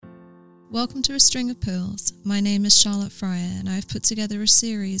Welcome to A String of Pearls. My name is Charlotte Fryer, and I have put together a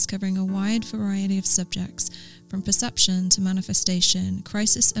series covering a wide variety of subjects, from perception to manifestation,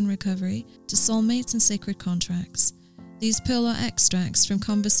 crisis and recovery, to soulmates and sacred contracts. These pearl are extracts from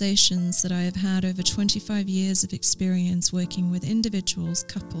conversations that I have had over 25 years of experience working with individuals,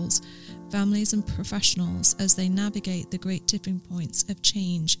 couples, families and professionals as they navigate the great tipping points of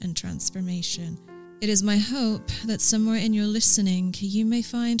change and transformation. It is my hope that somewhere in your listening you may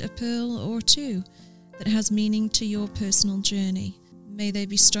find a pearl or two that has meaning to your personal journey. May they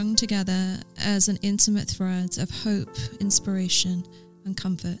be strung together as an intimate thread of hope, inspiration and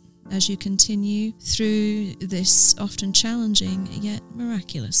comfort as you continue through this often challenging yet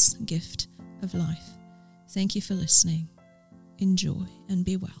miraculous gift of life. Thank you for listening. Enjoy and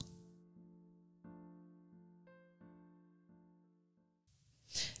be well.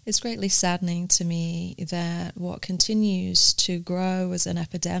 It's greatly saddening to me that what continues to grow as an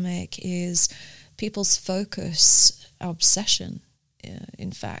epidemic is people's focus, obsession,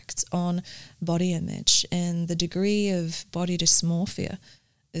 in fact, on body image and the degree of body dysmorphia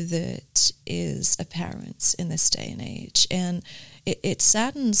that is apparent in this day and age. And it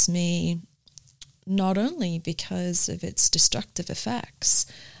saddens me not only because of its destructive effects,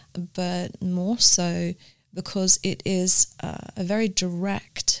 but more so because it is a very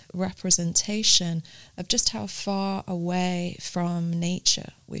direct representation of just how far away from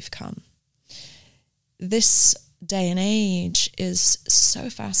nature we've come. This day and age is so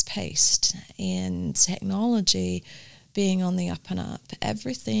fast-paced, and technology being on the up and up,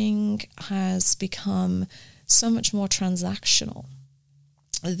 everything has become so much more transactional.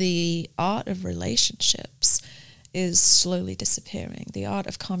 The art of relationships is slowly disappearing. The art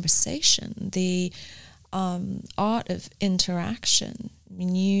of conversation, the art of interaction. I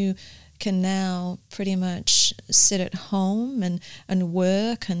mean, you can now pretty much sit at home and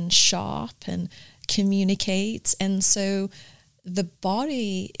work and shop and communicate. And so the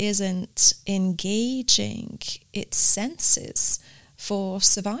body isn't engaging its senses for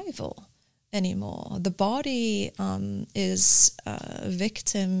survival anymore. The body is a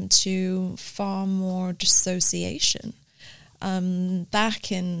victim to far more dissociation.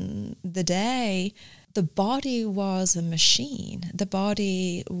 Back in the day, the body was a machine. The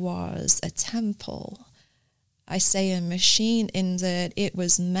body was a temple. I say a machine in that it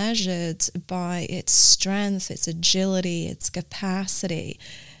was measured by its strength, its agility, its capacity.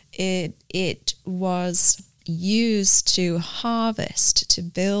 It was used to harvest, to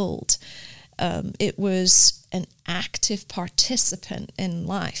build. It was an active participant in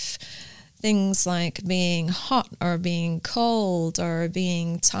life. Things like being hot or being cold or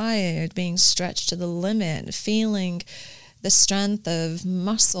being tired, being stretched to the limit, feeling the strength of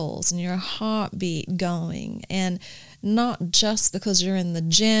muscles and your heartbeat going. And not just because you're in the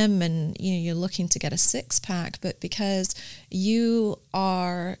gym and you're looking to get a six-pack, but because you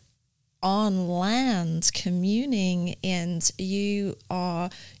are on land communing and you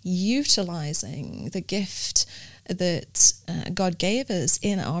are utilizing the gift that God gave us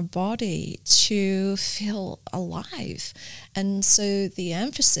in our body to feel alive. And so the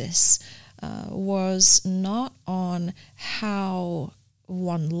emphasis was not on how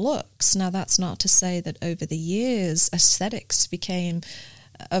one looks. Now, that's not to say that over the years aesthetics became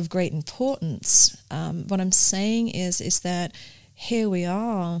of great importance. What I'm saying is that here we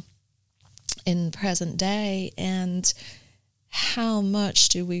are in present day, and how much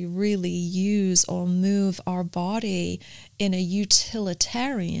do we really use or move our body in a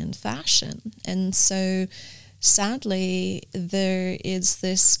utilitarian fashion? And so sadly, there is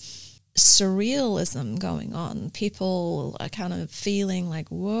this surrealism going on. People are kind of feeling like,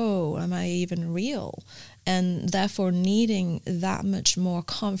 whoa, am I even real? And therefore needing that much more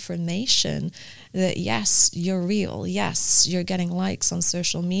confirmation that, yes, you're real. Yes, you're getting likes on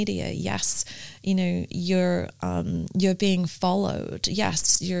social media. Yes, you're being followed.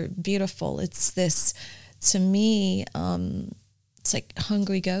 Yes, you're beautiful. It's this, to me, it's like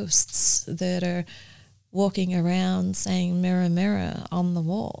hungry ghosts that are walking around saying, mirror, mirror on the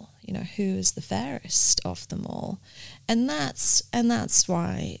wall, who is the fairest of them all? And that's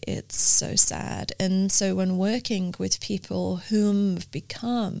why it's so sad. And so when working with people whom have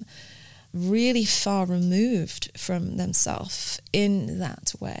become really far removed from themselves in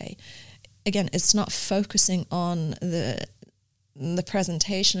that way, again, it's not focusing on the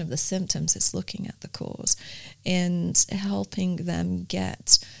presentation of the symptoms, it's looking at the cause and helping them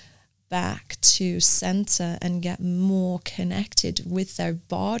get back to center and get more connected with their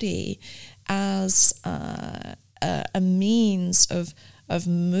body as a means of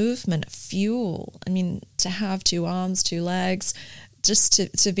movement, fuel. I mean, to have two arms, two legs, just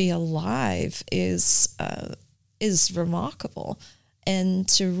to be alive is remarkable, and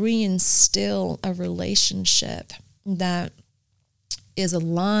to reinstill a relationship that is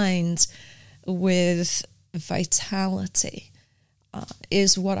aligned with vitality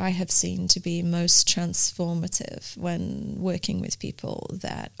is what I have seen to be most transformative when working with people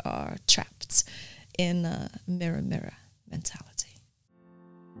that are trapped in a mirror mentality.